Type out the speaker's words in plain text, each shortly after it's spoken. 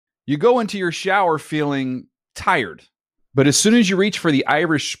You go into your shower feeling tired, but as soon as you reach for the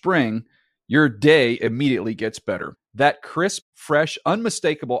Irish Spring, your day immediately gets better. That crisp, fresh,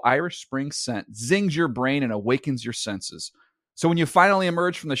 unmistakable Irish Spring scent zings your brain and awakens your senses. So when you finally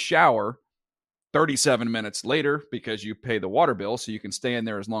emerge from the shower 37 minutes later, because you pay the water bill so you can stay in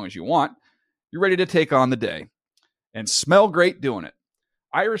there as long as you want, you're ready to take on the day and smell great doing it.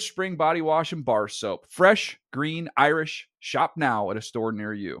 Irish Spring Body Wash and Bar Soap. Fresh, green, Irish. Shop now at a store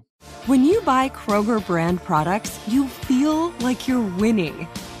near you. When you buy Kroger brand products, you feel like you're winning.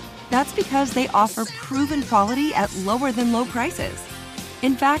 That's because they offer proven quality at lower than low prices.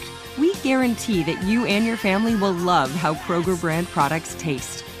 In fact, we guarantee that you and your family will love how Kroger brand products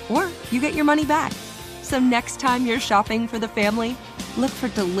taste, or you get your money back. So next time you're shopping for the family, look for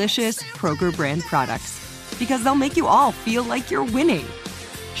delicious Kroger brand products, because they'll make you all feel like you're winning.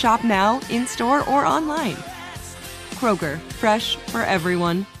 Shop now, in-store, or online. Kroger, fresh for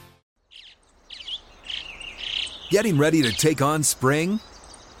everyone. Getting ready to take on spring?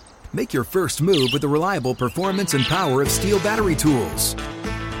 Make your first move with the reliable performance and power of Steel battery tools.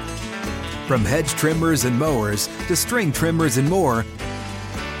 From hedge trimmers and mowers to string trimmers and more,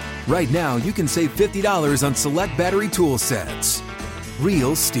 right now you can save $50 on select battery tool sets.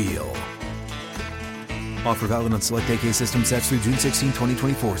 Real Steel. Offer valid on select AK system sets through June 16,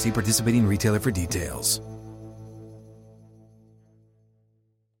 2024. See participating retailer for details.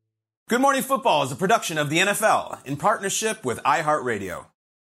 Good Morning Football is a production of the NFL in partnership with iHeartRadio.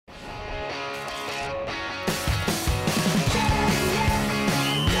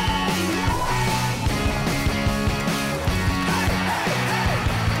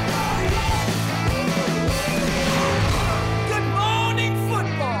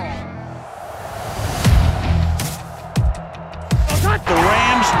 The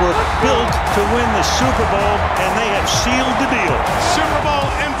Rams were built to win the Super Bowl, and they have sealed the deal. Super Bowl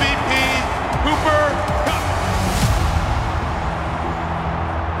MVP, Cooper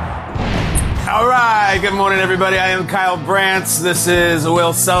Kupp. All right, good morning, everybody. I am Kyle Brantz. This is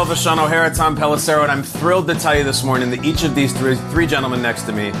Will Selva, Sean O'Hara, Tom Pelissero, and I'm thrilled to tell you this morning that each of these three gentlemen next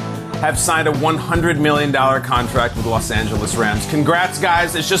to me have signed a $100 million contract with the Los Angeles Rams. Congrats,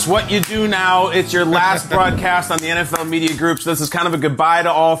 guys. It's just what you do now. It's your last broadcast on the NFL Media Group, so this is kind of a goodbye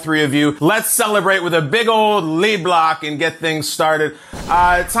to all three of you. Let's celebrate with a big old lead block and get things started.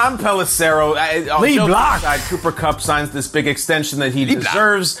 Tom Pelissero, lead block. Cooper Kupp signs this big extension that he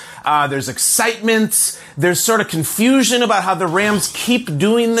deserves. There's excitement. There's sort of confusion about how the Rams keep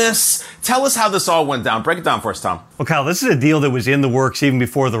doing this. Tell us how this all went down. Break it down for us, Tom. Well, Kyle, this is a deal that was in the works even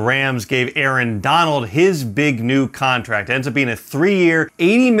before the Rams gave Aaron Donald his big new contract. It ends up being a 3-year,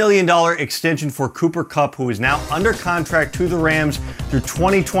 $80 million extension for Cooper Kupp, who is now under contract to the Rams through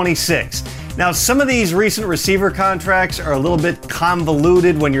 2026. Now, some of these recent receiver contracts are a little bit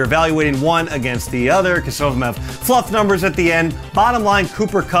convoluted when you're evaluating one against the other, because some of them have fluff numbers at the end. Bottom line,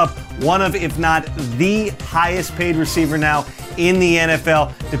 Cooper Kupp, one of, if not the highest paid receiver now in the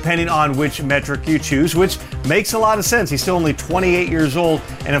NFL, depending on which metric you choose, which makes a lot of sense. He's still only 28 years old,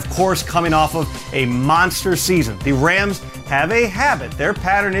 and of course, coming off of a monster season. The Rams have a habit. Their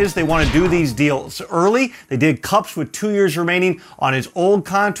pattern is they want to do these deals early. They did Kupp's with 2 years remaining on his old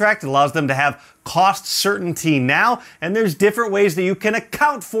contract. It allows them to have cost certainty now, and there's different ways that you can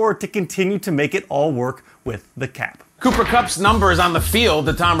account for it to continue to make it all work with the cap. Cooper Kupp's numbers on the field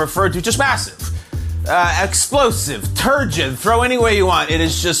that Tom referred to, just massive. Explosive, turgid, throw any way you want. It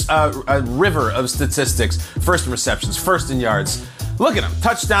is just a river of statistics. First in receptions, first in yards. Look at him.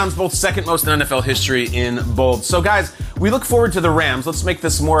 Touchdowns, both second most in NFL history in bold. So, guys, we look forward to the Rams. Let's make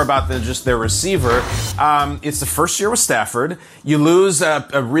this more about than just their receiver. It's the first year with Stafford. You lose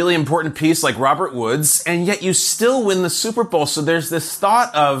a really important piece like Robert Woods, and yet you still win the Super Bowl. So there's this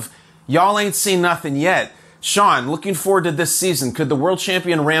thought of, y'all ain't seen nothing yet. Sean, looking forward to this season. Could the world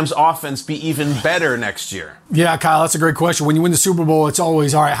champion Rams offense be even better next year? Yeah, Kyle, that's a great question. When you win the Super Bowl, it's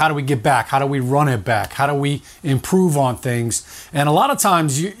always, all right, how do we get back? How do we run it back? How do we improve on things? And a lot of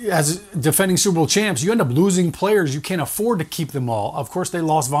times, as defending Super Bowl champs, you end up losing players. You can't afford to keep them all. Of course, they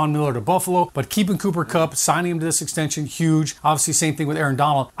lost Von Miller to Buffalo, but keeping Cooper Kupp, signing him to this extension, huge. Obviously, same thing with Aaron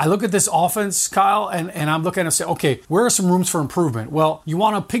Donald. I look at this offense, Kyle, and I'm looking at it and say, okay, where are some rooms for improvement? Well, you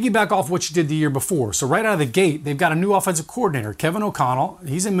want to piggyback off what you did the year before. So right out of the gate, they've got a new offensive coordinator, Kevin O'Connell.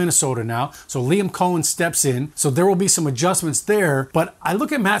 He's in Minnesota now, so Liam Cohen steps in. So there will be some adjustments there. But I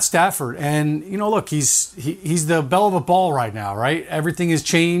look at Matt Stafford, and look, he's the belle of the ball right now, right? Everything has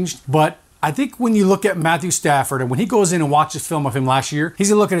changed, but I think when you look at Matthew Stafford and when he goes in and watches film of him last year, he's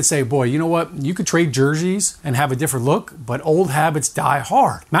going to look at it and say, boy, you know what? You could trade jerseys and have a different look, but old habits die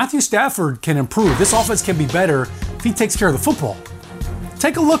hard. Matthew Stafford can improve. This offense can be better if he takes care of the football.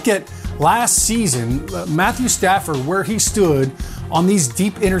 Take a look at last season, Matthew Stafford, where he stood on these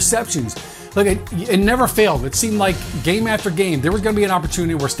deep interceptions. Look, it never failed. It seemed like game after game, there was going to be an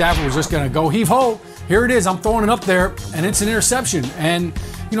opportunity where Stafford was just going to go heave-ho. Here it is. I'm throwing it up there, and it's an interception. And,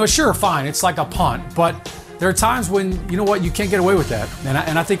 sure, fine. It's like a punt. But there are times when, you can't get away with that.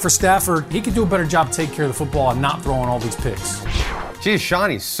 And I think for Stafford, he could do a better job taking care of the football and not throwing all these picks. Geez,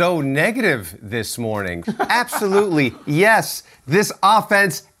 Shawnee's so negative this morning. Absolutely, yes. This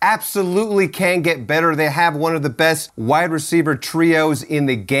offense absolutely can get better. They have one of the best wide receiver trios in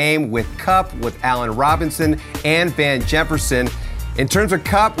the game with Kupp, with Allen Robinson, and Van Jefferson. In terms of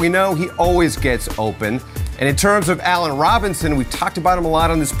Kupp, we know he always gets open. And in terms of Allen Robinson, we've talked about him a lot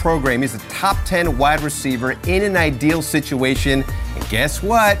on this program. He's a top 10 wide receiver in an ideal situation. And guess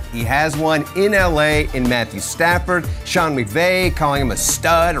what? He has one in LA in Matthew Stafford. Sean McVay calling him a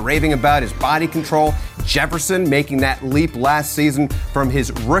stud, raving about his body control. Jefferson making that leap last season from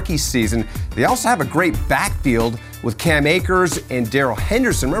his rookie season. They also have a great backfield with Cam Akers and Darrell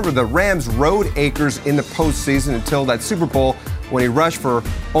Henderson. Remember, the Rams rode Akers in the postseason until that Super Bowl when he rushed for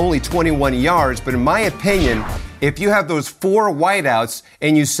only 21 yards. But in my opinion, if you have those four wideouts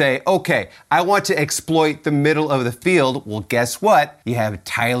and you say, okay, I want to exploit the middle of the field, well, guess what? You have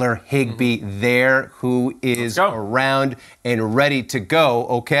Tyler Higbee there who is around and ready to go,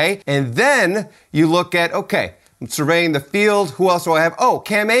 okay? And then you look at, okay, I'm surveying the field. Who else do I have? Oh,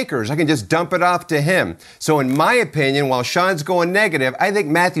 Cam Akers. I can just dump it off to him. So in my opinion, while Sean's going negative, I think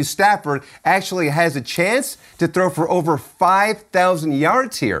Matthew Stafford actually has a chance to throw for over 5,000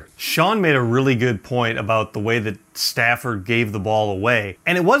 yards here. Sean made a really good point about the way that Stafford gave the ball away.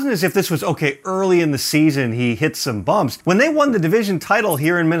 And it wasn't as if this was, okay, early in the season he hit some bumps. When they won the division title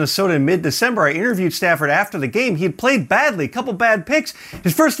here in Minnesota in mid-December, I interviewed Stafford after the game. He had played badly, a couple bad picks.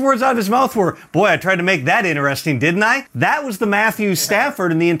 His first words out of his mouth were, boy, I tried to make that interesting, didn't I? That was the Matthew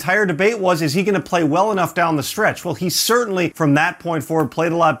Stafford, and the entire debate was, is he going to play well enough down the stretch? Well, he certainly, from that point forward,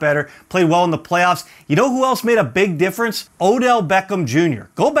 played a lot better, played well in the playoffs. You know who else made a big difference? Odell Beckham Jr.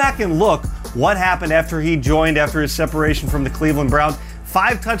 Go back and look what happened after he joined after his separation from the Cleveland Browns.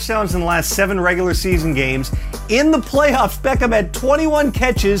 5 touchdowns in the last 7 regular season games. In the playoffs, Beckham had 21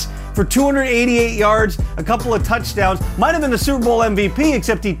 catches for 288 yards, a couple of touchdowns. Might have been the Super Bowl MVP,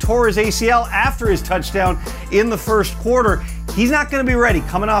 except he tore his ACL after his touchdown in the first quarter. He's not going to be ready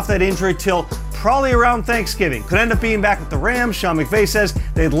coming off that injury till probably around Thanksgiving. Could end up being back with the Rams. Sean McVay says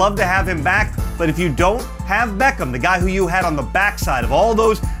they'd love to have him back, but if you don't have Beckham, the guy who you had on the backside of all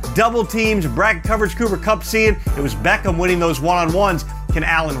those double teams, bracket coverage, Cooper Kupp seeing, it was Beckham winning those one-on-ones. Can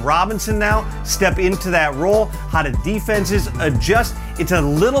Allen Robinson now step into that role? How do defenses adjust? It's a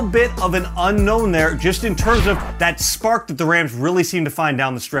little bit of an unknown there, just in terms of that spark that the Rams really seem to find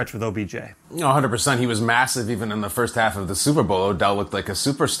down the stretch with OBJ. 100%. He was massive even in the first half of the Super Bowl. Odell looked like a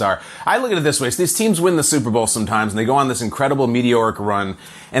superstar. I look at it this way. So these teams win the Super Bowl sometimes, and they go on this incredible meteoric run.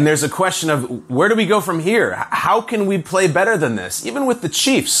 And there's a question of, where do we go from here? How can we play better than this? Even with the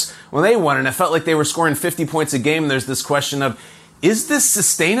Chiefs, when they won, and it felt like they were scoring 50 points a game, there's this question of, is this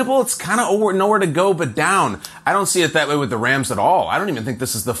sustainable? It's kind of nowhere to go but down. I don't see it that way with the Rams at all. I don't even think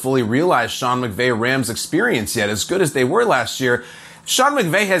this is the fully realized Sean McVay Rams experience yet. As good as they were last year, Sean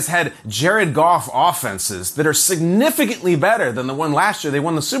McVay has had Jared Goff offenses that are significantly better than the one last year they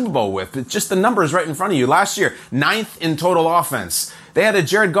won the Super Bowl with. It's just the numbers right in front of you. Last year, 9th in total offense. They had a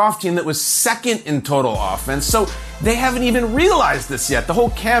Jared Goff team that was 2nd in total offense. So they haven't even realized this yet. The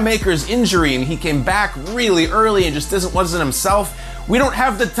whole Cam Akers injury, and he came back really early and just wasn't himself. We don't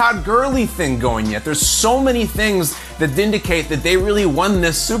have the Todd Gurley thing going yet. There's so many things that vindicate that they really won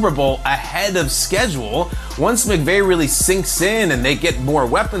this Super Bowl ahead of schedule. Once McVay really sinks in and they get more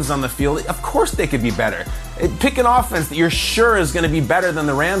weapons on the field, of course they could be better. Pick an offense that you're sure is going to be better than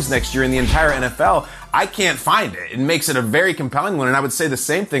the Rams next year in the entire NFL. I can't find it. It makes it a very compelling one, and I would say the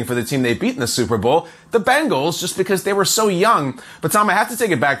same thing for the team they beat in the Super Bowl, the Bengals, just because they were so young. But Tom, I have to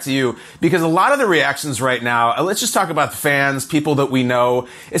take it back to you, because a lot of the reactions right now, let's just talk about the fans, people that we know,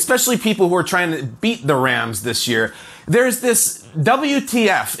 especially people who are trying to beat the Rams this year. There's this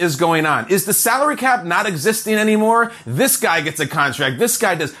WTF is going on. Is the salary cap not existing anymore? This guy gets a contract. This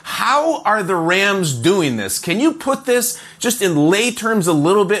guy does. How are the Rams doing this? Can you put this just in lay terms a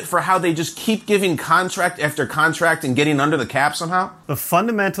little bit for how they just keep giving contract after contract and getting under the cap somehow? The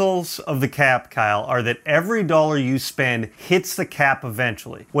fundamentals of the cap, Kyle, are that every dollar you spend hits the cap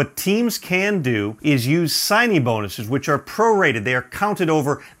eventually. What teams can do is use signing bonuses, which are prorated. They are counted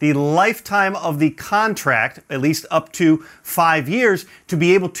over the lifetime of the contract, at least up to 5 5 years to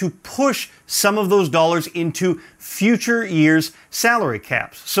be able to push some of those dollars into future years' salary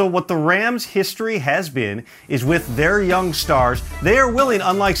caps. So what the Rams' history has been is with their young stars, they are willing,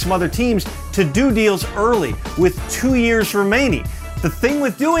 unlike some other teams, to do deals early with 2 years remaining. The thing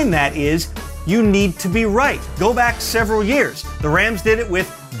with doing that is you need to be right. Go back several years. The Rams did it with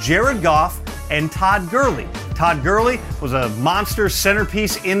Jared Goff and Todd Gurley. Todd Gurley was a monster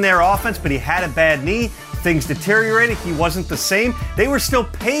centerpiece in their offense, but he had a bad knee. Things deteriorated. He wasn't the same. They were still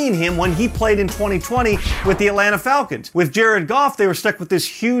paying him when he played in 2020 with the Atlanta Falcons. With Jared Goff, they were stuck with this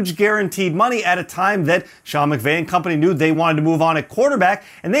huge guaranteed money at a time that Sean McVay and company knew they wanted to move on at quarterback,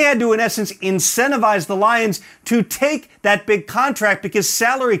 and they had to, in essence, incentivize the Lions to take that big contract because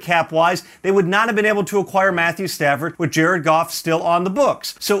salary cap-wise, they would not have been able to acquire Matthew Stafford with Jared Goff still on the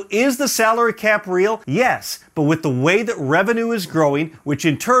books. So is the salary cap real? Yes. But with the way that revenue is growing, which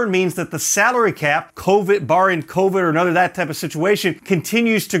in turn means that the salary cap, barring COVID or another that type of situation,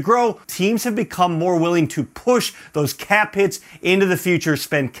 continues to grow, teams have become more willing to push those cap hits into the future,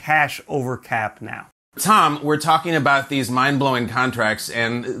 spend cash over cap now. Tom, we're talking about these mind-blowing contracts,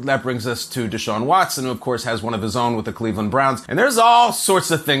 and that brings us to Deshaun Watson, who, of course, has one of his own with the Cleveland Browns. And there's all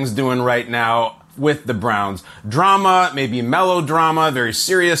sorts of things doing right now with the Browns. Drama, maybe melodrama, very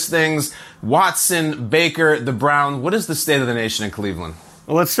serious things. Watson, Baker, the Browns. What is the state of the nation in Cleveland?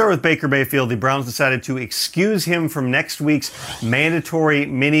 Well, let's start with Baker Mayfield. The Browns decided to excuse him from next week's mandatory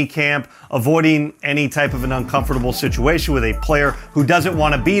mini camp, avoiding any type of an uncomfortable situation with a player who doesn't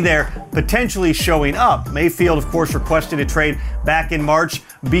want to be there potentially showing up. Mayfield, of course, requested a trade back in March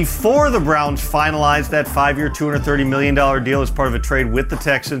before the Browns finalized that 5-year, $230 million deal as part of a trade with the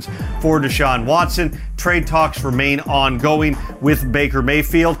Texans for Deshaun Watson. Trade talks remain ongoing with Baker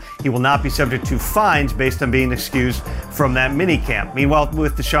Mayfield. He will not be subject to fines based on being excused from that minicamp. Meanwhile,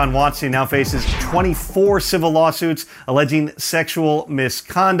 with Deshaun Watson, he now faces 24 civil lawsuits alleging sexual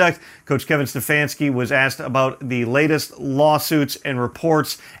misconduct. Coach Kevin Stefanski was asked about the latest lawsuits and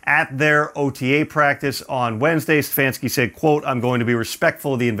reports at their OTA practice on Wednesday. Stefanski said, quote, "I'm going to be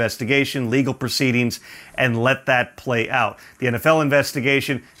respectful of the investigation, legal proceedings, and let that play out. The NFL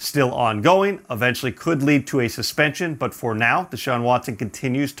investigation still ongoing, eventually could lead to a suspension, but for now, Deshaun Watson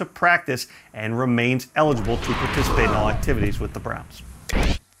continues to practice and remains eligible to participate in all activities with the Browns."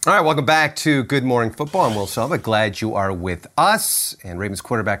 All right, welcome back to Good Morning Football. I'm Will Selva. Glad you are with us. And Ravens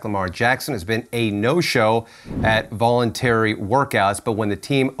quarterback Lamar Jackson has been a no-show at voluntary workouts. But when the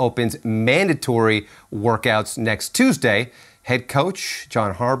team opens mandatory workouts next Tuesday, head coach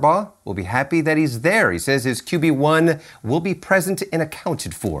John Harbaugh will be happy that he's there. He says his QB1 will be present and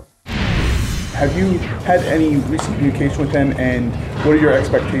accounted for. Have you had any recent communication with him, and what are your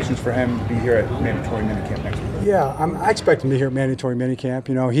expectations for him to be here at mandatory minicamp next week? Yeah, I expect him to be here at mandatory minicamp.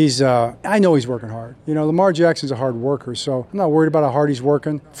 You know, I know he's working hard. You know, Lamar Jackson's a hard worker, so I'm not worried about how hard he's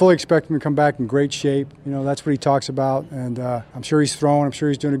working. Fully expect him to come back in great shape. You know, that's what he talks about, and I'm sure he's throwing. I'm sure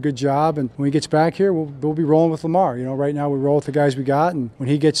he's doing a good job, and when he gets back here, we'll be rolling with Lamar. You know, right now we roll with the guys we got, and when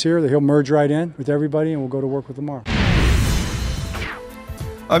he gets here, he'll merge right in with everybody, and we'll go to work with Lamar.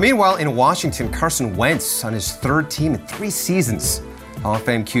 Meanwhile, in Washington, Carson Wentz on his third team in 3 seasons. Hall of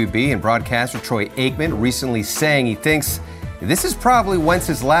Fame QB and broadcaster Troy Aikman recently saying he thinks this is probably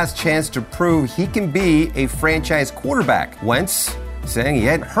Wentz's last chance to prove he can be a franchise quarterback. Wentz saying he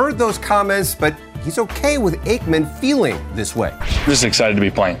hadn't heard those comments, but he's okay with Aikman feeling this way. Just excited to be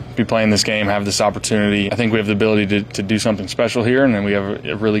playing this game, have this opportunity. I think we have the ability to do something special here, and then we have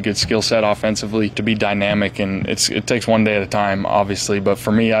a really good skill set offensively to be dynamic, and it takes one day at a time, obviously. But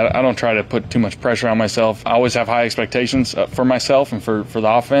for me, I don't try to put too much pressure on myself. I always have high expectations for myself and for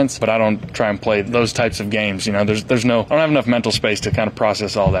the offense, but I don't try and play those types of games. You know, I don't have enough mental space to kind of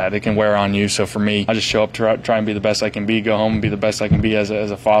process all that. It can wear on you. So for me, I just show up to try and be the best I can be, go home and be the best I can be as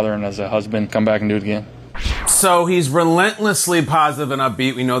a father and as a husband, come back and do it again. So he's relentlessly positive and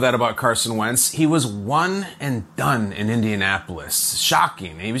upbeat. We know that about Carson Wentz. He was one and done in Indianapolis.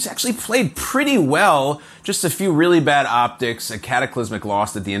 Shocking. He was actually played pretty well. Just a few really bad optics, a cataclysmic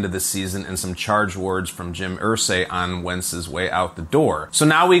loss at the end of the season, and some charged words from Jim Irsay on Wentz's way out the door. So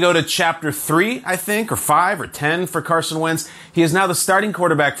now we go to chapter 3, I think, or 5 or 10 for Carson Wentz. He is now the starting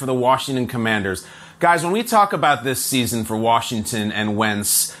quarterback for the Washington Commanders. Guys, when we talk about this season for Washington and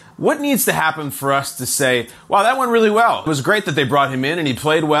Wentz, What needs to happen for us to say, wow, that went really well? It was great that they brought him in and he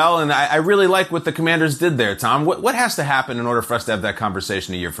played well, and I really like what the Commanders did there, Tom. What has to happen in order for us to have that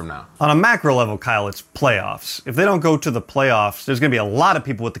conversation a year from now? On a macro level, Kyle, it's playoffs. If they don't go to the playoffs, there's going to be a lot of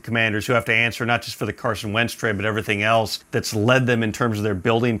people with the Commanders who have to answer not just for the Carson Wentz trade, but everything else that's led them in terms of their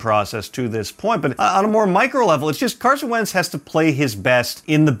building process to this point. But on a more micro level, it's just Carson Wentz has to play his best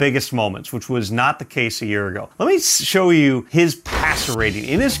in the biggest moments, which was not the case a year ago. Let me show you his passer rating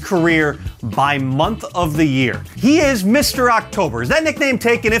in his career by month of the year. He is Mr. October. Is that nickname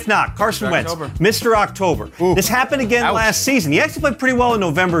taken? If not, Carson Wentz, Mr. October. Ooh. This happened again last season. He actually played pretty well in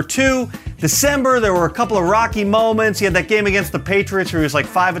November, too. December, there were a couple of rocky moments. He had that game against the Patriots where he was like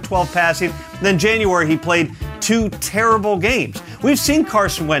 5 of 12 passing. Then January, he played 2 terrible games. We've seen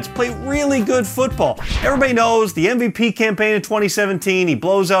Carson Wentz play really good football. Everybody knows the MVP campaign in 2017. He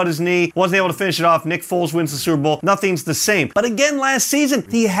blows out his knee, wasn't able to finish it off. Nick Foles wins the Super Bowl. Nothing's the same. But again, last season,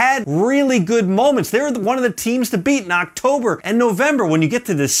 he had really good moments. They were one of the teams to beat in October and November. When you get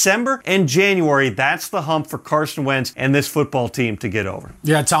to December and January, that's the hump for Carson Wentz and this football team to get over.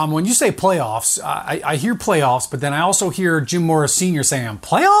 Yeah, Tom, when you say playoffs, I hear playoffs, but then I also hear Jim Morris Sr. saying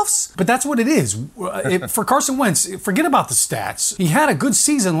playoffs? But that's what it is. For Carson Wentz, forget about the stats. He had a good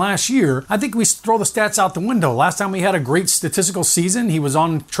season last year. I think we throw the stats out the window. Last time he had a great statistical season, he was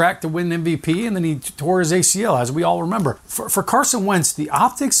on track to win MVP, and then he tore his ACL, as we all remember. For Carson Wentz, the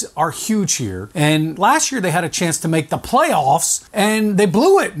optics are huge here. And last year they had a chance to make the playoffs, and they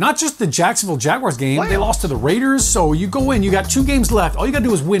blew it. Not just the Jacksonville Jaguars game. They lost to the Raiders. So you go in, you got 2 games left. All you got to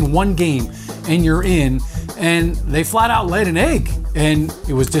do is win 1 game, and you're in. And they flat out laid an egg. And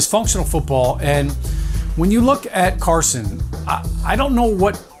it was dysfunctional football. And when you look at Carson, I don't know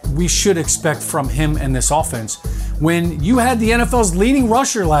what we should expect from him and this offense. When you had the NFL's leading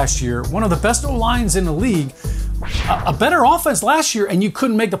rusher last year, one of the best O-lines in the league, a better offense last year, and you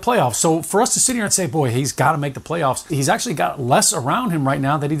couldn't make the playoffs. So for us to sit here and say, boy, he's got to make the playoffs, he's actually got less around him right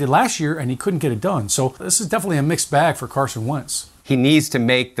now than he did last year, and he couldn't get it done. So this is definitely a mixed bag for Carson Wentz. He needs to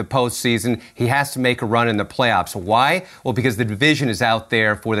make the postseason. He has to make a run in the playoffs. Why? Well, because the division is out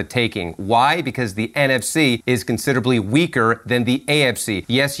there for the taking. Why? Because the NFC is considerably weaker than the AFC.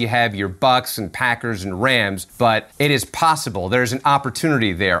 Yes, you have your Bucks and Packers and Rams, but it is possible. There's an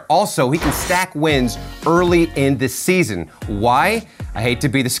opportunity there. Also, he can stack wins early in the season. Why? I hate to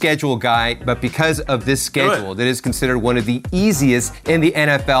be the schedule guy, but because of this schedule that is considered one of the easiest in the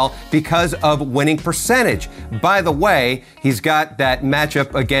NFL because of winning percentage. By the way, he's got that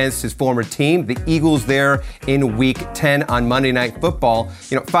matchup against his former team, the Eagles, there in Week 10 on Monday Night Football.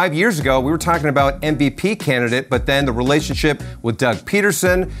 5 years ago, we were talking about MVP candidate, but then the relationship with Doug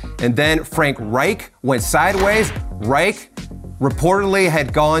Peterson and then Frank Reich went sideways. Reich reportedly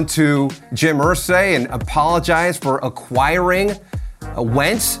had gone to Jim Irsay and apologized for acquiring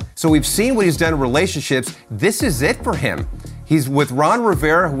Wentz. So we've seen what he's done in relationships. This is it for him. He's with Ron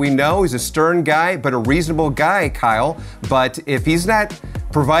Rivera, who we know is a stern guy, but a reasonable guy, Kyle. But if he's not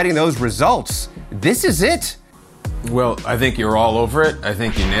providing those results, this is it. Well, I think you're all over it. I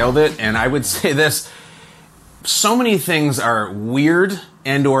think you nailed it. And I would say this. So many things are weird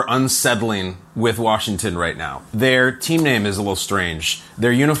and or unsettling with Washington right now. Their team name is a little strange.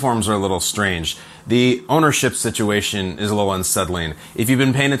 Their uniforms are a little strange. The ownership situation is a little unsettling. If you've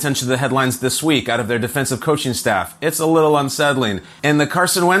been paying attention to the headlines this week out of their defensive coaching staff, it's a little unsettling. And the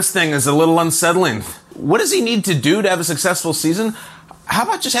Carson Wentz thing is a little unsettling. What does he need to do to have a successful season? How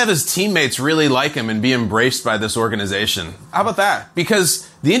about just have his teammates really like him and be embraced by this organization? How about that? Because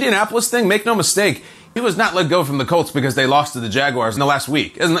the Indianapolis thing, make no mistake, he was not let go from the Colts because they lost to the Jaguars in the last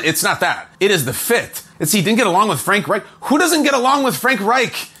week. It's not that. It is the fit. He didn't get along with Frank Reich. Who doesn't get along with Frank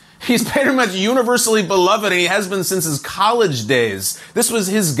Reich? He's pretty much universally beloved, and he has been since his college days. This was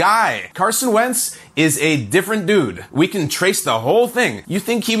his guy. Carson Wentz is a different dude. We can trace the whole thing. You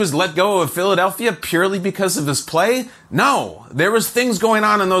think he was let go of Philadelphia purely because of his play? No. There was things going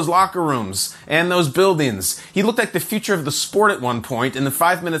on in those locker rooms and those buildings. He looked like the future of the sport at one point, and then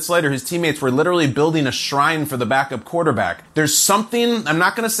 5 minutes later, his teammates were literally building a shrine for the backup quarterback. There's something, I'm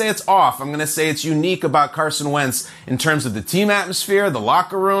not going to say it's off, I'm going to say it's unique about Carson Wentz in terms of the team atmosphere, the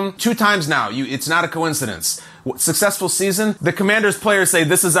locker room. 2 times now, it's not a coincidence. Successful season, the Commanders players say,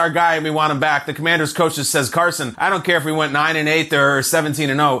 this is our guy and we want him back. The Commanders coaches says, Carson, I don't care if we went 9-8 or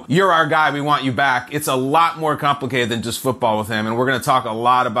 17-0. You're our guy. We want you back. It's a lot more complicated than just football with him. And we're going to talk a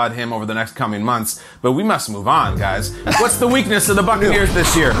lot about him over the next coming months. But we must move on, guys. What's the weakness of the Buccaneers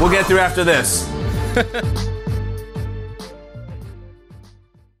this year? We'll get through after this.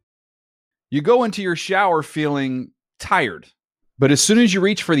 You go into your shower feeling tired, but as soon as you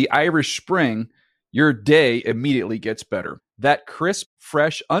reach for the Irish Spring, your day immediately gets better. That crisp,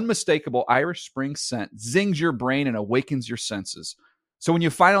 fresh, unmistakable Irish Spring scent zings your brain and awakens your senses. So when you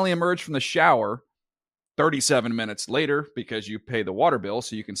finally emerge from the shower 37 minutes later, because you pay the water bill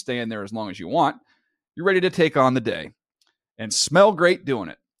so you can stay in there as long as you want, you're ready to take on the day and smell great doing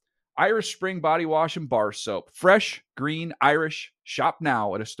it. Irish Spring Body Wash and Bar Soap. Fresh, green, Irish. Shop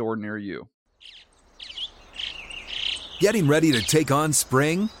now at a store near you. Getting ready to take on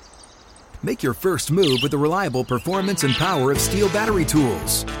spring? Make your first move with the reliable performance and power of Steel battery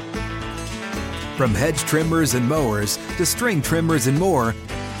tools. From hedge trimmers and mowers to string trimmers and more,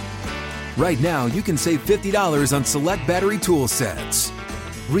 right now you can save $50 on select battery tool sets.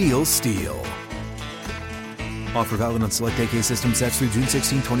 Real Steel. Offer valid on select AK system sets through June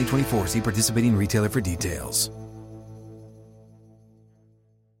 16, 2024. See participating retailer for details.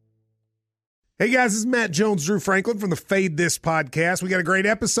 Hey guys, this is Matt Jones, Drew Franklin from the Fade This podcast. We got a great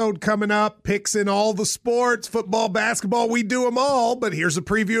episode coming up, picks in all the sports, football, basketball, we do them all, but here's a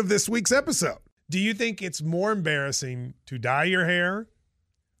preview of this week's episode. Do you think it's more embarrassing to dye your hair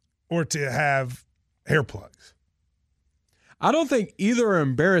or to have hair plugs? I don't think either are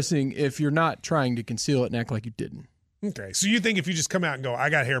embarrassing if you're not trying to conceal it and act like you didn't. Okay, so you think if you just come out and go,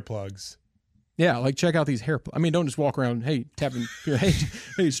 I got hair plugs. Yeah, like check out these hair plugs. I mean, don't just walk around, hey, tapping,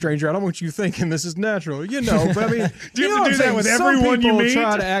 hey, stranger, I don't want you thinking this is natural. You know, but I mean, do you have to do that with everyone you meet?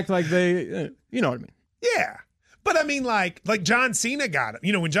 Try to act like they, you know what I mean? Yeah. But I mean, like John Cena got it.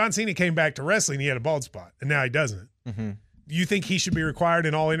 You know, when John Cena came back to wrestling, he had a bald spot, and now he doesn't. Mm-hmm. You think he should be required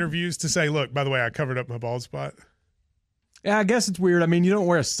in all interviews to say, look, by the way, I covered up my bald spot? Yeah, I guess it's weird. I mean, you don't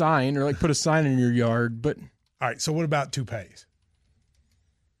wear a sign or like put a sign in your yard, but. All right, so what about toupees?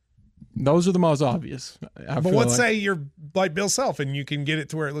 Those are the most obvious. But let's say you're like Bill Self and you can get it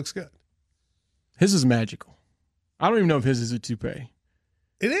to where it looks good. His is magical. I don't even know if his is a toupee.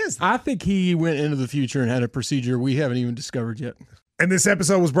 It is. I think he went into the future and had a procedure we haven't even discovered yet. And this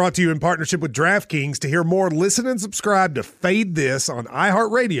episode was brought to you in partnership with DraftKings. To hear more, listen and subscribe to Fade This on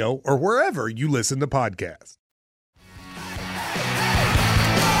iHeartRadio or wherever you listen to podcasts.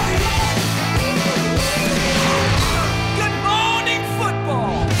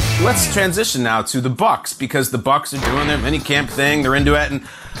 Let's transition now to the Bucs, because the Bucs are doing their mini camp thing. They're into it, and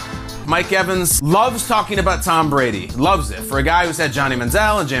Mike Evans loves talking about Tom Brady. Loves it. For a guy who's had Johnny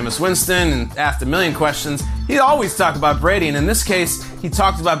Manziel and Jameis Winston and asked a million questions, he always talked about Brady. And in this case, he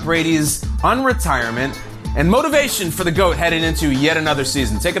talked about Brady's unretirement and motivation for the GOAT heading into yet another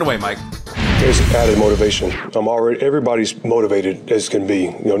season. Take it away, Mike. There's added motivation. Everybody's motivated as can be.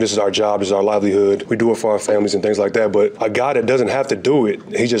 You know, this is our job, this is our livelihood. We do it for our families and things like that. But a guy that doesn't have to do it,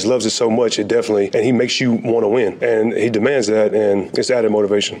 he just loves it so much, and he makes you want to win. And he demands that, and it's added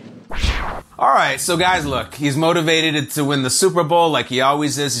motivation. All right, so guys, look, he's motivated to win the Super Bowl like he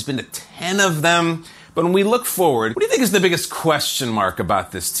always is. He's been to 10 of them. But when we look forward, what do you think is the biggest question mark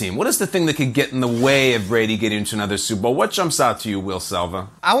about this team? What is the thing that could get in the way of Brady getting into another Super Bowl? What jumps out to you, Will Selva?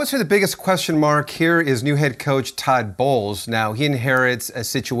 I would say the biggest question mark here is new head coach Todd Bowles. Now, he inherits a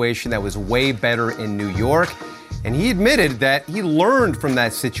situation that was way better in New York, and he admitted that he learned from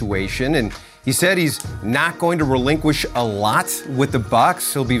that situation, and he said he's not going to relinquish a lot with the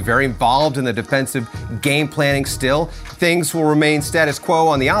Bucs. He'll be very involved in the defensive game planning still. Things will remain status quo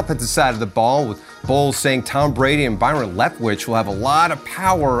on the offensive side of the ball, with Bowles saying Tom Brady and Byron Leftwich will have a lot of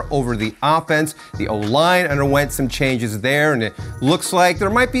power over the offense. The O-line underwent some changes there, and it looks like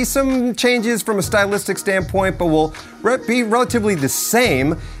there might be some changes from a stylistic standpoint, but will be relatively the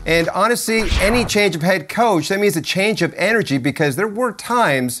same. And honestly, any change of head coach, that means a change of energy, because there were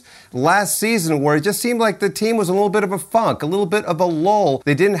times last season where it just seemed like the team was a little bit of a funk, a little bit of a lull.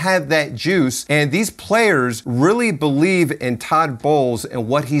 They didn't have that juice. And these players really believe in Todd Bowles and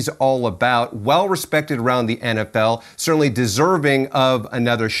what he's all about. Well respected around the NFL, certainly deserving of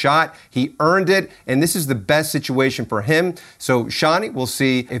another shot. He earned it, and this is the best situation for him. So Shawnee, we'll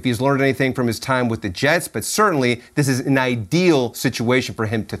see if he's learned anything from his time with the Jets, but certainly this is an ideal situation for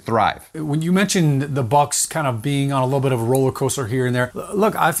him to thrive. When you mentioned the Bucs kind of being on a little bit of a roller coaster here and there,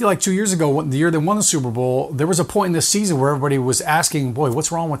 look, I feel like 2 years ago, the year they won the Super Bowl, there was a point in this season where everybody was asking, boy, what's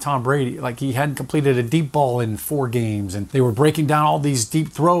wrong with Tom Brady? Like, he hadn't completed a deep ball in 4 games, and they were breaking down all these deep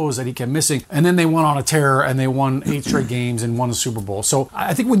throws that he kept missing. And then they went on a tear, and they won 8 straight games and won the Super Bowl. So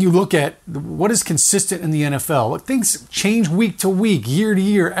I think when you look at what is consistent in the NFL, look, things change week to week, year to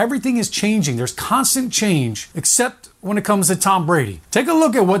year. Everything is changing. There's constant change, except when it comes to Tom Brady. Take a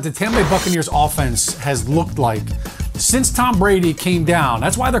look at what the Tampa Bay Buccaneers offense has looked like since Tom Brady came down.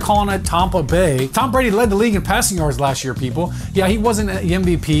 That's why they're calling it Tampa Bay. Tom Brady led the league in passing yards last year, people. Yeah, he wasn't the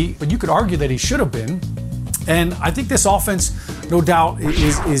MVP, but you could argue that he should have been. And I think this offense, no doubt,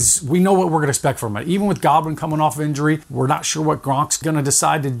 is we know what we're going to expect from it. Even with Godwin coming off of injury, we're not sure what Gronk's going to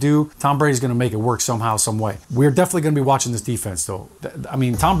decide to do. Tom Brady's going to make it work somehow, some way. We're definitely going to be watching this defense, though. I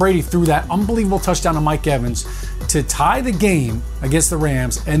mean, Tom Brady threw that unbelievable touchdown to Mike Evans to tie the game against the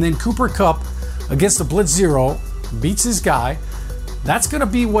Rams, and then Cooper Kupp against the Blitz Zero beats his guy. That's going to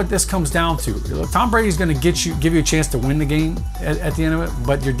be what this comes down to. Tom Brady's going to give you a chance to win the game at the end of it,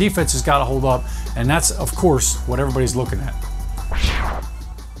 but your defense has got to hold up, and that's, of course, what everybody's looking at.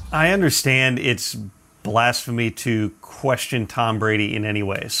 I understand it's blasphemy to question Tom Brady in any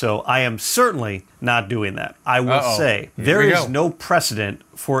way, so I am certainly not doing that. I will say there is no precedent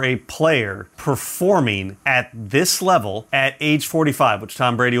for a player performing at this level at age 45, which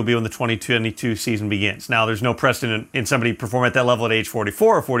Tom Brady will be when the 2022 season begins. Now, there's no precedent in somebody performing at that level at age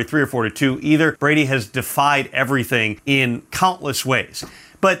 44 or 43 or 42 either. Brady has defied everything in countless ways.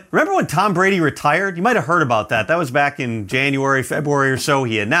 But remember when Tom Brady retired? You might have heard about that. That was back in January, February or so.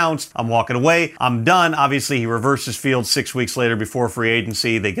 He announced, I'm walking away. I'm done. Obviously, he reverses field 6 weeks later before free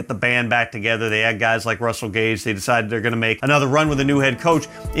agency. They get the band back together. They had guys like Russell Gage. They decided they're going to make another run with a new head coach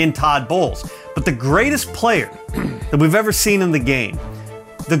in Todd Bowles. But the greatest player that we've ever seen in the game,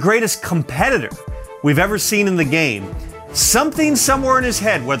 the greatest competitor we've ever seen in the game, something somewhere in his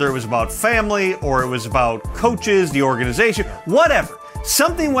head, whether it was about family or it was about coaches, the organization, whatever,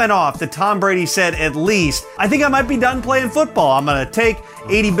 something went off that Tom Brady said, at least, I think I might be done playing football. I'm going to take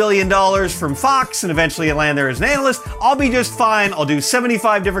 $80 billion from Fox and eventually land there as an analyst. I'll be just fine. I'll do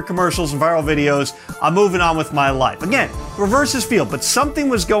 75 different commercials and viral videos. I'm moving on with my life. Again, reverses field, but something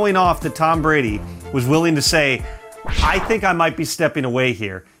was going off that Tom Brady was willing to say, I think I might be stepping away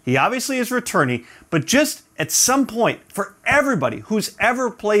here. He obviously is returning, but just at some point, for everybody who's ever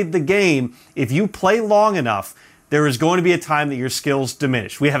played the game, if you play long enough, there is going to be a time that your skills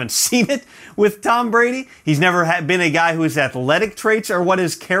diminish. We haven't seen it with Tom Brady. He's never been a guy whose athletic traits are what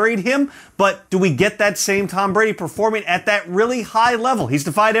has carried him. But do we get that same Tom Brady performing at that really high level? He's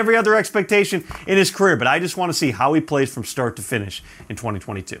defied every other expectation in his career, but I just want to see how he plays from start to finish in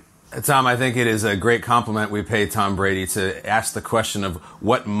 2022. Tom, I think it is a great compliment we pay Tom Brady to ask the question of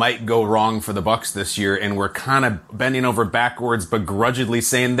what might go wrong for the Bucs this year, and we're kind of bending over backwards, begrudgingly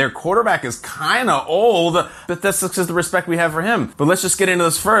saying their quarterback is kind of old, but that's just the respect we have for him. But let's just get into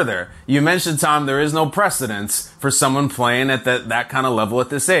this further. You mentioned, Tom, there is no precedence for someone playing at that kind of level at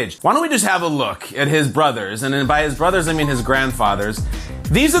this age. Why don't we just have a look at his brothers, and by his brothers I mean his grandfathers.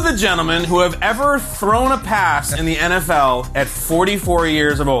 These are the gentlemen who have ever thrown a pass in the NFL at 44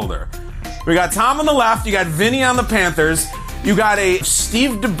 years of older. We got Tom on the left, you got Vinny on the Panthers, you got a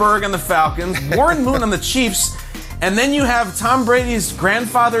Steve DeBerg on the Falcons, Warren Moon on the Chiefs, and then you have Tom Brady's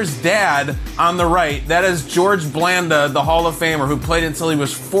grandfather's dad on the right. That is George Blanda, the Hall of Famer, who played until he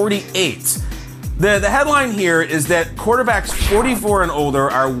was 48. The headline here is that quarterbacks 44 and older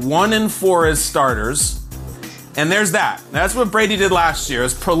are 1-4 as starters. And there's that. That's what Brady did last year. It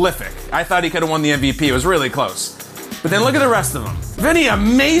was prolific. I thought he could have won the MVP. It was really close. But then look at the rest of them. Vinny,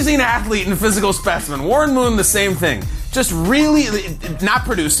 amazing athlete and physical specimen. Warren Moon, the same thing. Just really not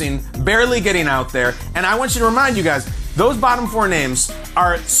producing, barely getting out there. And I want you to remind you guys, those bottom four names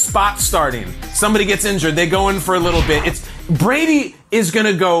are spot starting. Somebody gets injured, they go in for a little bit. Brady is going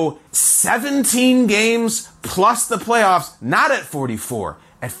to go 17 games plus the playoffs, not at 44,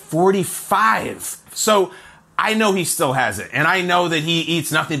 at 45. So I know he still has it, and I know that he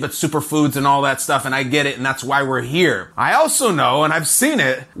eats nothing but superfoods and all that stuff, and I get it, and that's why we're here. I also know, and I've seen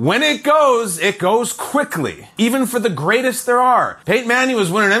it, when it goes quickly, even for the greatest there are. Peyton Manning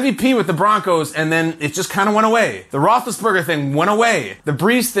was winning MVP with the Broncos, and then it just kind of went away. The Roethlisberger thing went away. The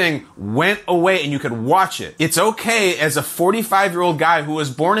Breeze thing went away, and you could watch it. It's okay as a 45-year-old guy who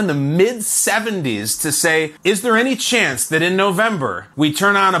was born in the mid-70s to say, is there any chance that in November we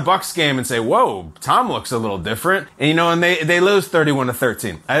turn on a Bucs game and say, whoa, Tom looks a little different? And they lose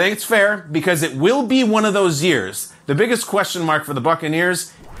 31-13. I think it's fair because it will be one of those years. The biggest question mark for the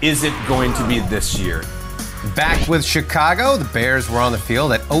Buccaneers, is it going to be this year? Back with Chicago, the Bears were on the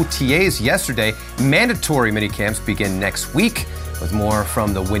field at OTAs yesterday. Mandatory minicamps begin next week. With more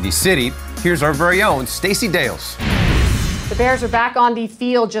from the Windy City, here's our very own Stacey Dales. The Bears are back on the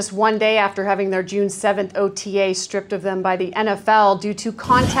field just one day after having their June 7th OTA stripped of them by the NFL due to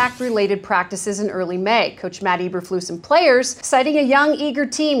contact-related practices in early May. Coach Matt Eberflus and players citing a young, eager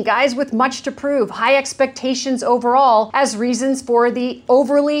team, guys with much to prove, high expectations overall, as reasons for the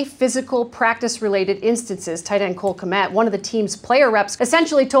overly physical practice-related instances. Tight end Cole Kmet, one of the team's player reps,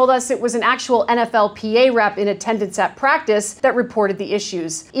 essentially told us it was an actual NFLPA rep in attendance at practice that reported the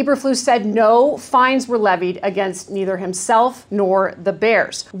issues. Eberflus said no fines were levied against neither himself himself nor the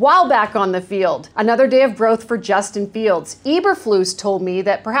Bears. While back on the field, another day of growth for Justin Fields. Eberflus told me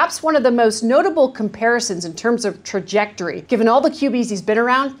that perhaps one of the most notable comparisons in terms of trajectory, given all the QBs he's been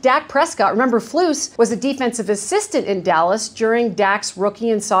around, Dak Prescott. Remember, Flus was a defensive assistant in Dallas during Dak's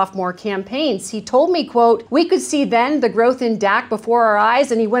rookie and sophomore campaigns. He told me, quote, "We could see then the growth in Dak before our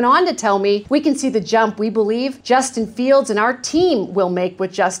eyes," and he went on to tell me, "We can see the jump we believe Justin Fields and our team will make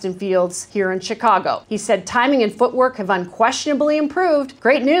with Justin Fields here in Chicago." He said timing and footwork have unquestionably improved.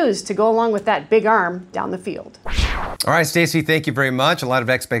 Great news to go along with that big arm down the field. All right, Stacey, thank you very much. A lot of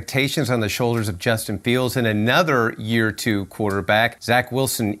expectations on the shoulders of Justin Fields and another year two quarterback, Zach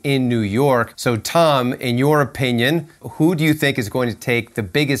Wilson in New York. So, Tom, in your opinion, who do you think is going to take the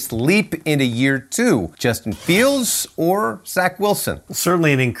biggest leap into year two, Justin Fields or Zach Wilson?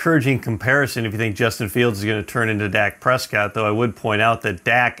 Certainly an encouraging comparison if you think Justin Fields is going to turn into Dak Prescott, though I would point out that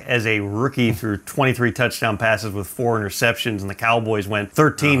Dak, as a rookie, threw 23 touchdown passes with 4 interceptions, and the Cowboys went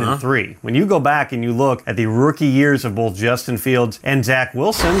 13-3. When you go back and you look at the rookie years of both Justin Fields and Zach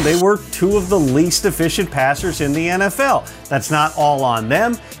Wilson, they were two of the least efficient passers in the NFL. That's not all on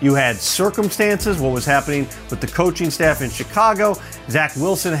them. You had circumstances, what was happening with the coaching staff in Chicago. Zach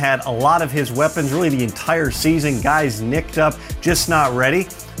Wilson had a lot of his weapons really the entire season, guys nicked up, just not ready.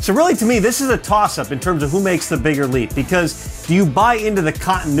 So really, to me, this is a toss-up in terms of who makes the bigger leap, because do you buy into the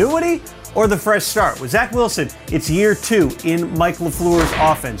continuity or the fresh start? With Zach Wilson, it's year two in Mike LaFleur's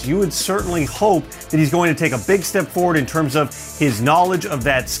offense. You would certainly hope that he's going to take a big step forward in terms of his knowledge of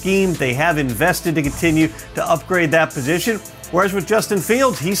that scheme. They have invested to continue to upgrade that position. Whereas with Justin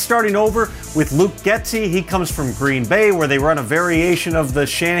Fields, he's starting over with Luke Getsy. He comes from Green Bay, where they run a variation of the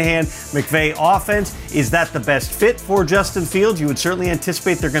Shanahan-McVay offense. Is that the best fit for Justin Fields? You would certainly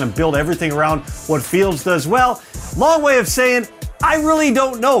anticipate they're going to build everything around what Fields does well. Long way of saying, I really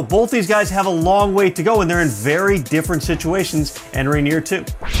don't know. Both these guys have a long way to go, and they're in very different situations entering year two.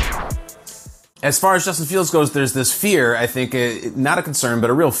 As far as Justin Fields goes, there's this fear, I think, not a concern, but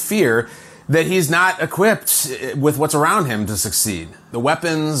a real fear that he's not equipped with what's around him to succeed. The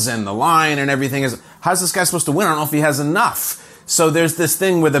weapons and the line and everything is, how's this guy supposed to win? I don't know if he has enough. So there's this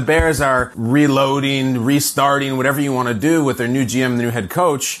thing where the Bears are reloading, restarting, whatever you want to do with their new GM and the new head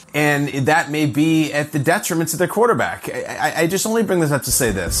coach, and that may be at the detriment to their quarterback. I just only bring this up to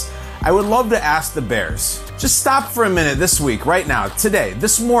say this. I would love to ask the Bears, just stop for a minute this week, right now, today,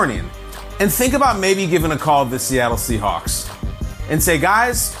 this morning, and think about maybe giving a call to the Seattle Seahawks and say,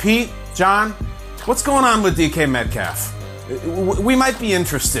 guys, Pete, John, what's going on with DK Metcalf? We might be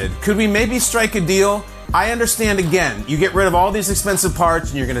interested. Could we maybe strike a deal? I understand, again, you get rid of all these expensive parts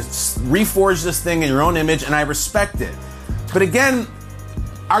and you're going to reforge this thing in your own image, and I respect it. But again,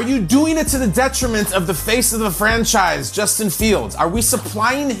 are you doing it to the detriment of the face of the franchise, Justin Fields? Are we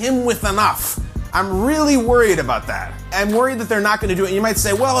supplying him with enough? I'm really worried about that. I'm worried that they're not going to do it. And you might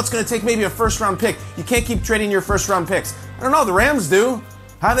say, well, it's going to take maybe a first-round pick. You can't keep trading your first-round picks. I don't know, the Rams do.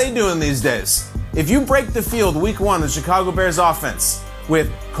 How are they doing these days? If you break the field week one, the Chicago Bears offense,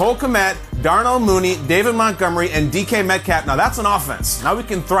 with Cole Kmet, Darnell Mooney, David Montgomery, and DK Metcalf, now that's an offense. Now we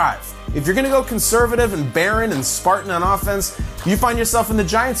can thrive. If you're going to go conservative and barren and Spartan on offense, you find yourself in the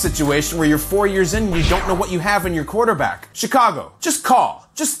Giants situation where you're 4 years in and you don't know what you have in your quarterback. Chicago, just call,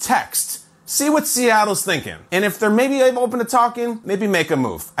 just text. See what Seattle's thinking. And if they're maybe open to talking, maybe make a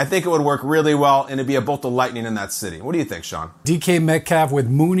move. I think it would work really well, and it'd be a bolt of lightning in that city. What do you think, Sean? DK Metcalf with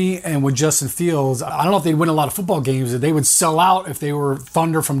Mooney and with Justin Fields, I don't know if they'd win a lot of football games. They would sell out if they were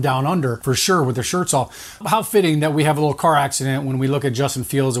Thunder from down under, for sure, with their shirts off. How fitting that we have a little car accident when we look at Justin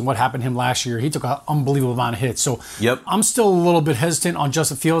Fields and what happened to him last year. He took an unbelievable amount of hits. So I'm still a little bit hesitant on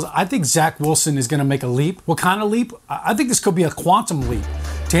Justin Fields. I think Zach Wilson is going to make a leap. What kind of leap? I think this could be a quantum leap.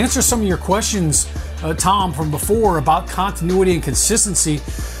 To answer some of your questions, Tom, from before about continuity and consistency,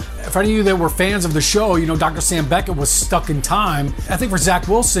 for any of you that were fans of the show, you know Dr. Sam Beckett was stuck in time. I think for Zach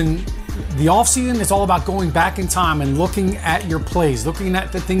Wilson, the offseason is all about going back in time and looking at your plays, looking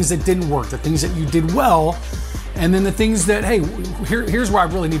at the things that didn't work, the things that you did well, and then the things that, hey, here's where I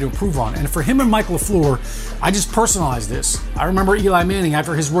really need to improve on. And for him and Mike LaFleur, I just personalized this. I remember Eli Manning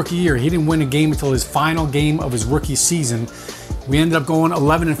after his rookie year. He didn't win a game until his final game of his rookie season. We ended up going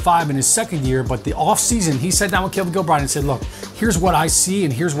 11-5 in his second year, but the offseason, he sat down with Kevin Gilbride and said, look, here's what I see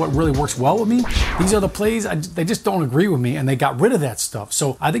and here's what really works well with me. These are the plays, they just don't agree with me, and they got rid of that stuff.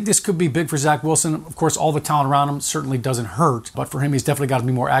 So I think this could be big for Zach Wilson. Of course, all the talent around him certainly doesn't hurt, but for him, he's definitely got to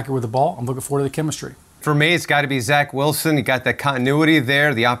be more accurate with the ball. I'm looking forward to the chemistry. For me, it's got to be Zach Wilson. You got that continuity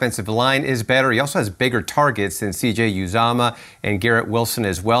there. The offensive line is better. He also has bigger targets than C.J. Uzomah and Garrett Wilson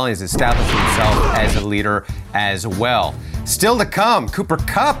as well. And he's established himself as a leader as well. Still to come, Cooper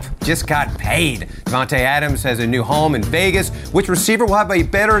Kupp just got paid. Davante Adams has a new home in Vegas. Which receiver will have a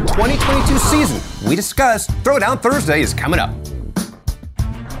better 2022 season? We discuss. Throwdown Thursday is coming up.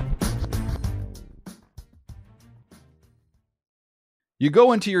 You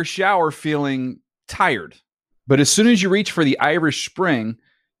go into your shower feeling tired, but as soon as you reach for the Irish Spring,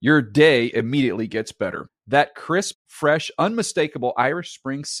 your day immediately gets better. That crisp, fresh, unmistakable Irish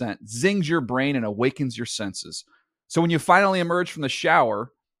Spring scent zings your brain and awakens your senses. So when you finally emerge from the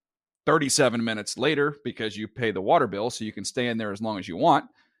shower, 37 minutes later, because you pay the water bill so you can stay in there as long as you want,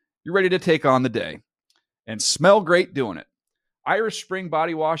 you're ready to take on the day and smell great doing it. Irish Spring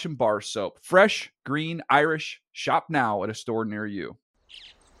Body Wash and Bar Soap. Fresh, green, Irish. Shop now at a store near you.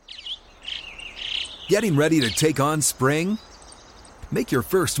 Getting ready to take on spring? Make your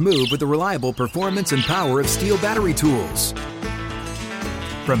first move with the reliable performance and power of Steel battery tools.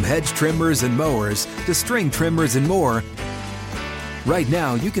 From hedge trimmers and mowers to string trimmers and more, right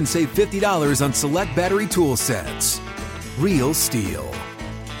now you can save $50 on select battery tool sets. Real Steel.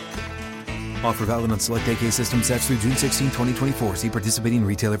 Offer valid on select AK system sets through June 16, 2024. See participating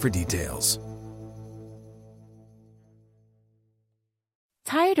retailer for details.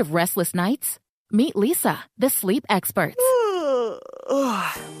 Tired of restless nights? Meet Leesa, the sleep experts.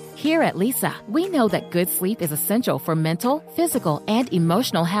 Here at Leesa, we know that good sleep is essential for mental, physical, and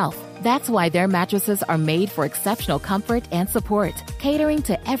emotional health. That's why their mattresses are made for exceptional comfort and support, catering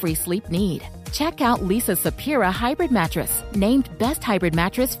to every sleep need. Check out Leesa's Sapira Hybrid Mattress, named Best Hybrid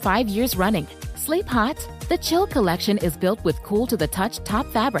Mattress 5 years running. Sleep hot? The Chill Collection is built with cool-to-the-touch top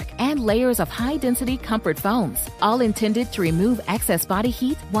fabric and layers of high-density comfort foams, all intended to remove excess body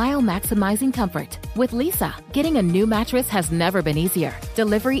heat while maximizing comfort. With Leesa, getting a new mattress has never been easier.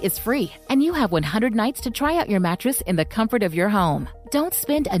 Delivery is free, and you have 100 nights to try out your mattress in the comfort of your home. Don't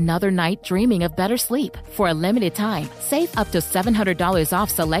spend another night dreaming of better sleep. For a limited time, save up to $700 off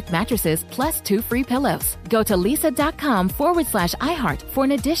select mattresses plus 2 free pillows. Go to leesa.com/iHeart for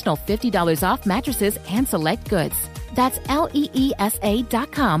an additional $50 off mattresses and select goods. That's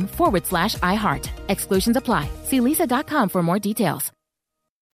LEESA.com/iHeart. Exclusions apply. See leesa.com for more details.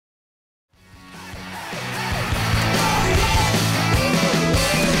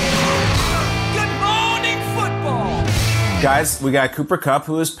 Guys, we got Cooper Kupp,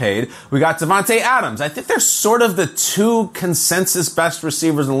 who is paid. We got Davante Adams. I think they're sort of the two consensus best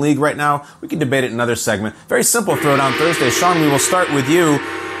receivers in the league right now. We can debate it in another segment. Very simple Throwdown Thursday. Sean, we will start with you.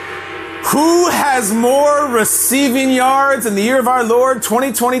 Who has more receiving yards in the year of our Lord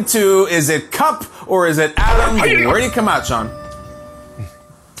 2022? Is it Kupp or is it Adams? Where do you come out, Sean?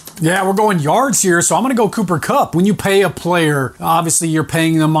 Yeah, we're going yards here, so I'm going to go Cooper Kupp. When you pay a player, obviously you're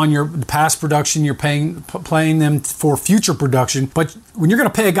paying them on your past production, you're paying them for future production. But when you're going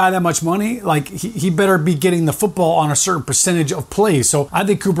to pay a guy that much money, like he better be getting the football on a certain percentage of plays. So I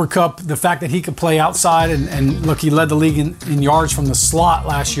think Cooper Kupp, the fact that he could play outside and look, he led the league in yards from the slot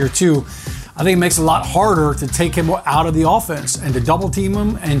last year too. I think it makes it a lot harder to take him out of the offense and to double team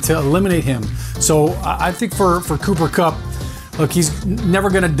him and to eliminate him. So I think for Cooper Kupp, look, he's never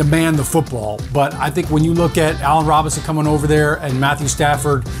going to demand the football, but I think when you look at Allen Robinson coming over there and Matthew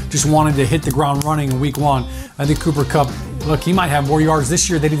Stafford just wanted to hit the ground running in week 1, I think Cooper Kupp, look, he might have more yards this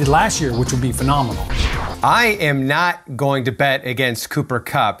year than he did last year, which would be phenomenal. I am not going to bet against Cooper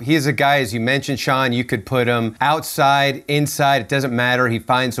Kupp. He's a guy, as you mentioned, Sean, you could put him outside, inside, it doesn't matter. He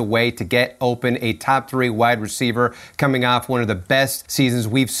finds a way to get open, a top 3 wide receiver coming off one of the best seasons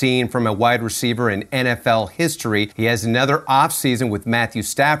we've seen from a wide receiver in NFL history. He has another offseason with Matthew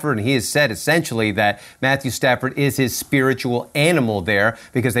Stafford, and he has said essentially that Matthew Stafford is his spiritual animal there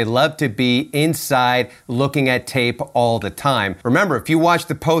because they love to be inside looking at tape all the time. Remember, if you watch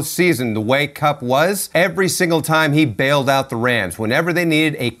the postseason, the way Kupp was, every single time he bailed out the Rams. Whenever they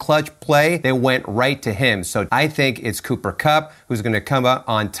needed a clutch play, they went right to him. So I think it's Cooper Kupp who's going to come up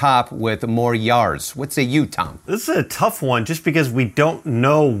on top with more yards. What say you, Tom? This is a tough one just because we don't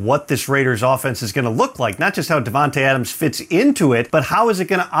know what this Raiders offense is going to look like. Not just how Davante Adams fits into it, but how is it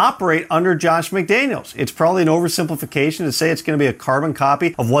going to operate under Josh McDaniels? It's probably an oversimplification to say it's going to be a carbon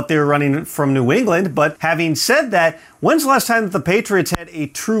copy of what they were running from New England. But having said that, When's the last time that the Patriots had a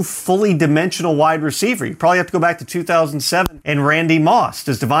true fully dimensional wide receiver? You probably have to go back to 2007 and Randy Moss.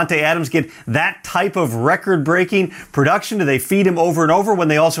 Does Davante Adams get that type of record-breaking production? Do they feed him over and over when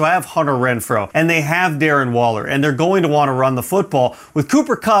they also have Hunter Renfrow and they have Darren Waller and they're going to want to run the football? With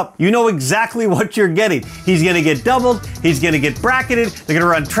Cooper Kupp, you know exactly what you're getting. He's going to get doubled. He's going to get bracketed. They're going to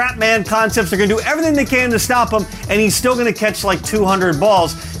run trap man concepts. They're going to do everything they can to stop him, and he's still going to catch like 200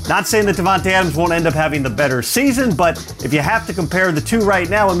 balls. Not saying that Davante Adams won't end up having the better season, but if you have to compare the two right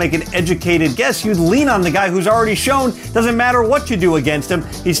now and make an educated guess, you'd lean on the guy who's already shown doesn't matter what you do against him,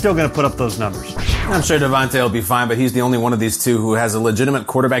 he's still going to put up those numbers. I'm sure Davante will be fine, but he's the only one of these two who has a legitimate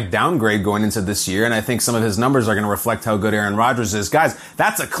quarterback downgrade going into this year, and I think some of his numbers are going to reflect how good Aaron Rodgers is. Guys,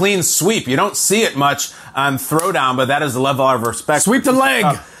 that's a clean sweep. You don't see it much on throwdown, but that is the level of respect. Sweep the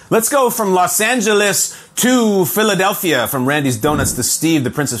leg. Let's go from Los Angeles to Philadelphia, from Randy's Donuts to Steve, the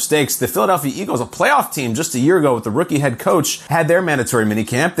Prince of Steaks. The Philadelphia Eagles, a playoff team just a year ago with the rookie head coach, had their mandatory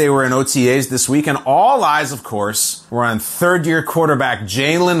minicamp. They were in OTAs this week, and all eyes, of course, were on third-year quarterback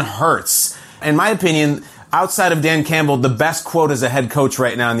Jalen Hurts. In my opinion, outside of Dan Campbell, the best quote as a head coach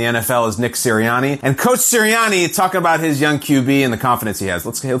right now in the NFL is Nick Sirianni. And Coach Sirianni talking about his young QB and the confidence he has.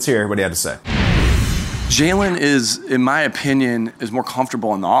 Let's hear what he had to say. Jalen is, in my opinion, is more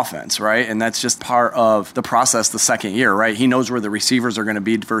comfortable in the offense, right? And that's just part of the process the second year, right? He knows where the receivers are going to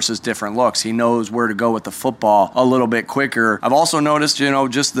be versus different looks. He knows where to go with the football a little bit quicker. I've also noticed,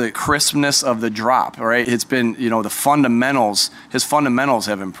 just the crispness of the drop, right? It's been, the fundamentals, his fundamentals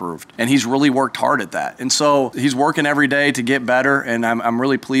have improved. And he's really worked hard at that. And so he's working every day to get better. And I'm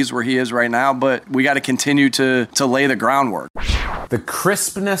really pleased where he is right now. But we got to continue to lay the groundwork. The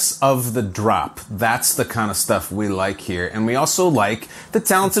crispness of the drop. That's the kind of stuff we like here. And we also like the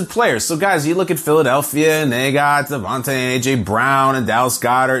talented players. So guys, you look at Philadelphia and they got Devontae and A.J. Brown and Dallas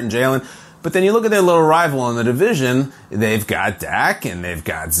Goedert and Jalen. But then you look at their little rival in the division. They've got Dak and they've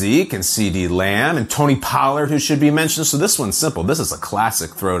got Zeke and CeeDee Lamb and Tony Pollard, who should be mentioned. So this one's simple. This is a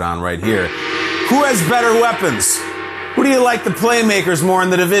classic throwdown right here. Who has better weapons? Who do you like the playmakers more in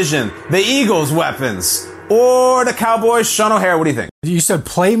the division? The Eagles' weapons or the Cowboys? Sean O'Hare, what do you think? You said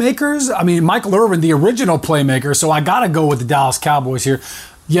playmakers? I mean, Michael Irvin, the original playmaker, so I got to go with the Dallas Cowboys here.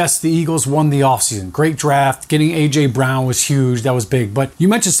 Yes, the Eagles won the offseason. Great draft. Getting A.J. Brown was huge. That was big. But you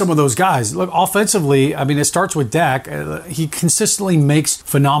mentioned some of those guys. Look, offensively, I mean, it starts with Dak. He consistently makes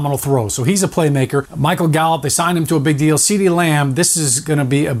phenomenal throws. So he's a playmaker. Michael Gallup, they signed him to a big deal. CeeDee Lamb, this is going to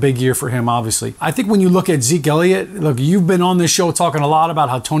be a big year for him, obviously. I think when you look at Zeke Elliott, look, you've been on this show talking a lot about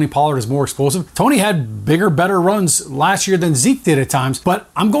how Tony Pollard is more explosive. Tony had bigger, better runs last year than Zeke did at times. But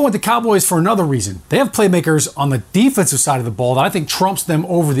I'm going with the Cowboys for another reason. They have playmakers on the defensive side of the ball that I think trumps them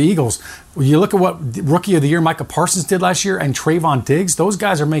over the Eagles. When you look at what Rookie of the Year Micah Parsons did last year and Trayvon Diggs, those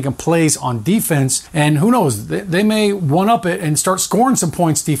guys are making plays on defense, and who knows, they may one-up it and start scoring some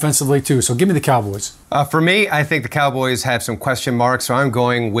points defensively too. So give me the Cowboys. For me, I think the Cowboys have some question marks, so I'm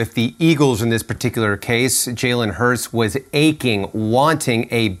going with the Eagles in this particular case. Jalen Hurts was aching, wanting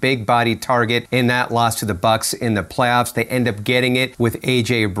a big-body target in that loss to the Bucs in the playoffs. They end up getting it with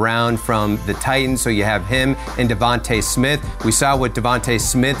A.J. Brown from the Titans, so you have him and Devontae Smith. We saw what Devontae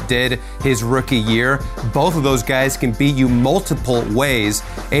Smith did his rookie year. Both of those guys can beat you multiple ways.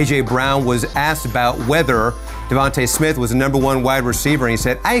 A.J. Brown was asked about whether Devontae Smith was the number one wide receiver, and he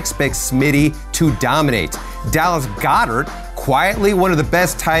said, I expect Smitty to dominate. Dallas Goedert, quietly one of the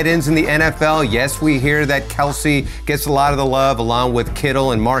best tight ends in the NFL. Yes, we hear that Kelsey gets a lot of the love along with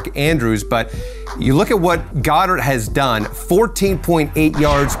Kittle and Mark Andrews, but you look at what Goddard has done, 14.8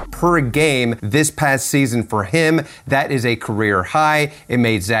 yards per game this past season for him. That is a career high. It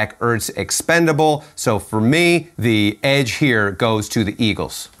made Zach Ertz expendable. So for me, the edge here goes to the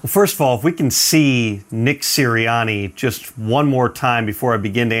Eagles. Well, first of all, if we can see Nick Sirianni just one more time before I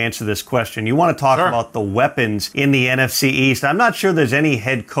begin to answer this question, you want to talk about the weapons in the NFC East. I'm not sure there's any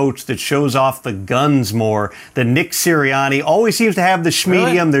head coach that shows off the guns more than Nick Sirianni. Always seems to have the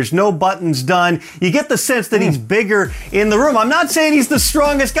schmedium. Really? There's no buttons done. You get the sense that he's bigger in the room. I'm not saying he's the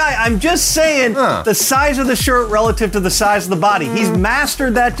strongest guy. I'm just saying the size of the shirt relative to the size of the body. He's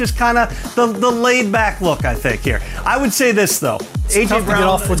mastered that just kind of the laid-back look, I think, here. I would say this, though. A.J.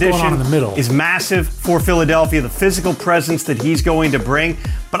 Brown's addition is massive for Philadelphia, the physical presence that he's going to bring.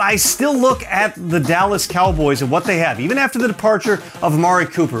 But I still look at the Dallas Cowboys and what they have. Even after the departure of Amari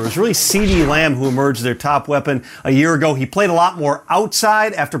Cooper, it was really CeeDee Lamb who emerged their top weapon a year ago. He played a lot more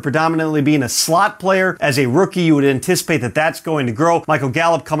outside after predominantly being a slot player. As a rookie, you would anticipate that that's going to grow. Michael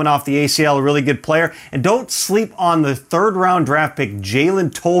Gallup coming off the ACL, a really good player. And don't sleep on the third-round draft pick,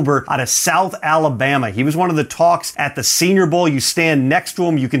 Jalen Tolbert out of South Alabama. He was one of the talks at the Senior Bowl. You stand stand next to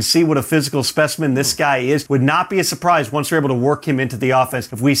him. You can see what a physical specimen this guy is. Would not be a surprise once they're able to work him into the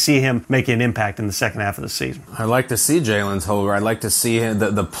offense if we see him make an impact in the second half of the season. I'd like to see Jalen's holder. I'd like to see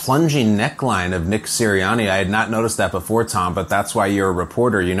the plunging neckline of Nick Sirianni. I had not noticed that before, Tom, but that's why you're a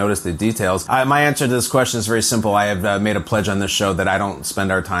reporter. You notice the details. My answer to this question is very simple. I have made a pledge on this show that I don't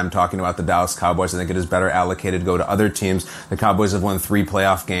spend our time talking about the Dallas Cowboys. I think it is better allocated to go to other teams. The Cowboys have won 3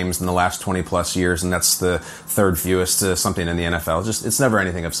 playoff games in the last 20 plus years, and that's the third fewest something in the NFL. It's never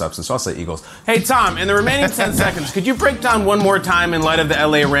anything of substance. So I'll say Eagles. Hey, Tom, in the remaining 10 seconds, could you break down one more time in light of the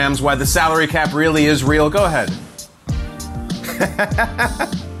LA Rams why the salary cap really is real? Go ahead.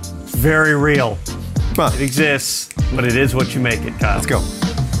 Very real. It exists, but it is what you make it, Kyle. Let's go.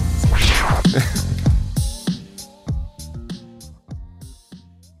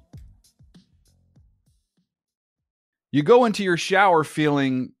 You go into your shower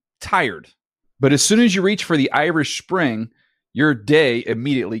feeling tired, but as soon as you reach for the Irish Spring, your day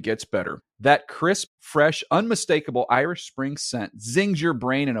immediately gets better. That crisp, fresh, unmistakable Irish Spring scent zings your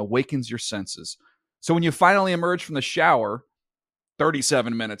brain and awakens your senses. So when you finally emerge from the shower,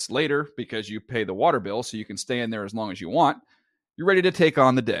 37 minutes later, because you pay the water bill so you can stay in there as long as you want, you're ready to take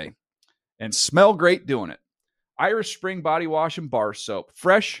on the day and smell great doing it. Irish Spring Body Wash and Bar Soap.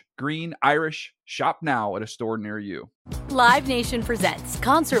 Fresh, green, Irish. Shop now at a store near you. Live Nation presents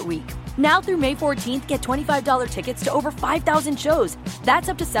Concert Week. Now through May 14th, get $25 tickets to over 5,000 shows. That's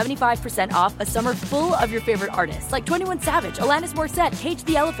up to 75% off a summer full of your favorite artists like 21 Savage, Alanis Morissette, Cage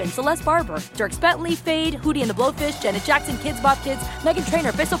the Elephant, Celeste Barber, Dierks Bentley, Fade, Hootie and the Blowfish, Janet Jackson, Kids Bop Kids, Meghan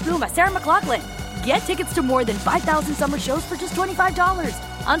Trainor, Peso Pluma, Sarah McLachlan. Get tickets to more than 5,000 summer shows for just $25.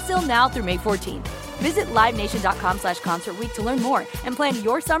 Until now through May 14th. Visit LiveNation.com/Concert Week to learn more and plan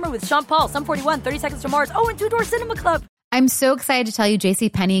your summer with Sean Paul, Sum 41, 30 Seconds to Mars, and Two Door Cinema Club. I'm so excited to tell you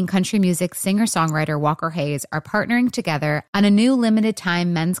JCPenney and country music singer-songwriter Walker Hayes are partnering together on a new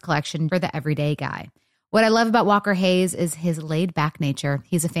limited-time men's collection for the everyday guy. What I love about Walker Hayes is his laid-back nature.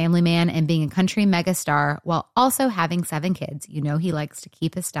 He's a family man, and being a country megastar while also having 7 kids, you know he likes to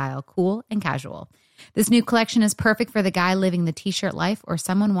keep his style cool and casual. This new collection is perfect for the guy living the t-shirt life or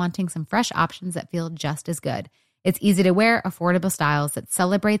someone wanting some fresh options that feel just as good. It's easy to wear, affordable styles that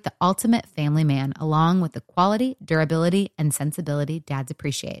celebrate the ultimate family man, along with the quality, durability, and sensibility dads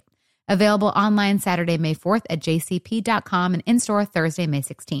appreciate. Available online Saturday, May 4th at jcp.com and in-store Thursday, May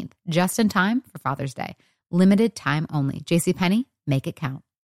 16th. Just in time for Father's Day. Limited time only. JCPenney, make it count.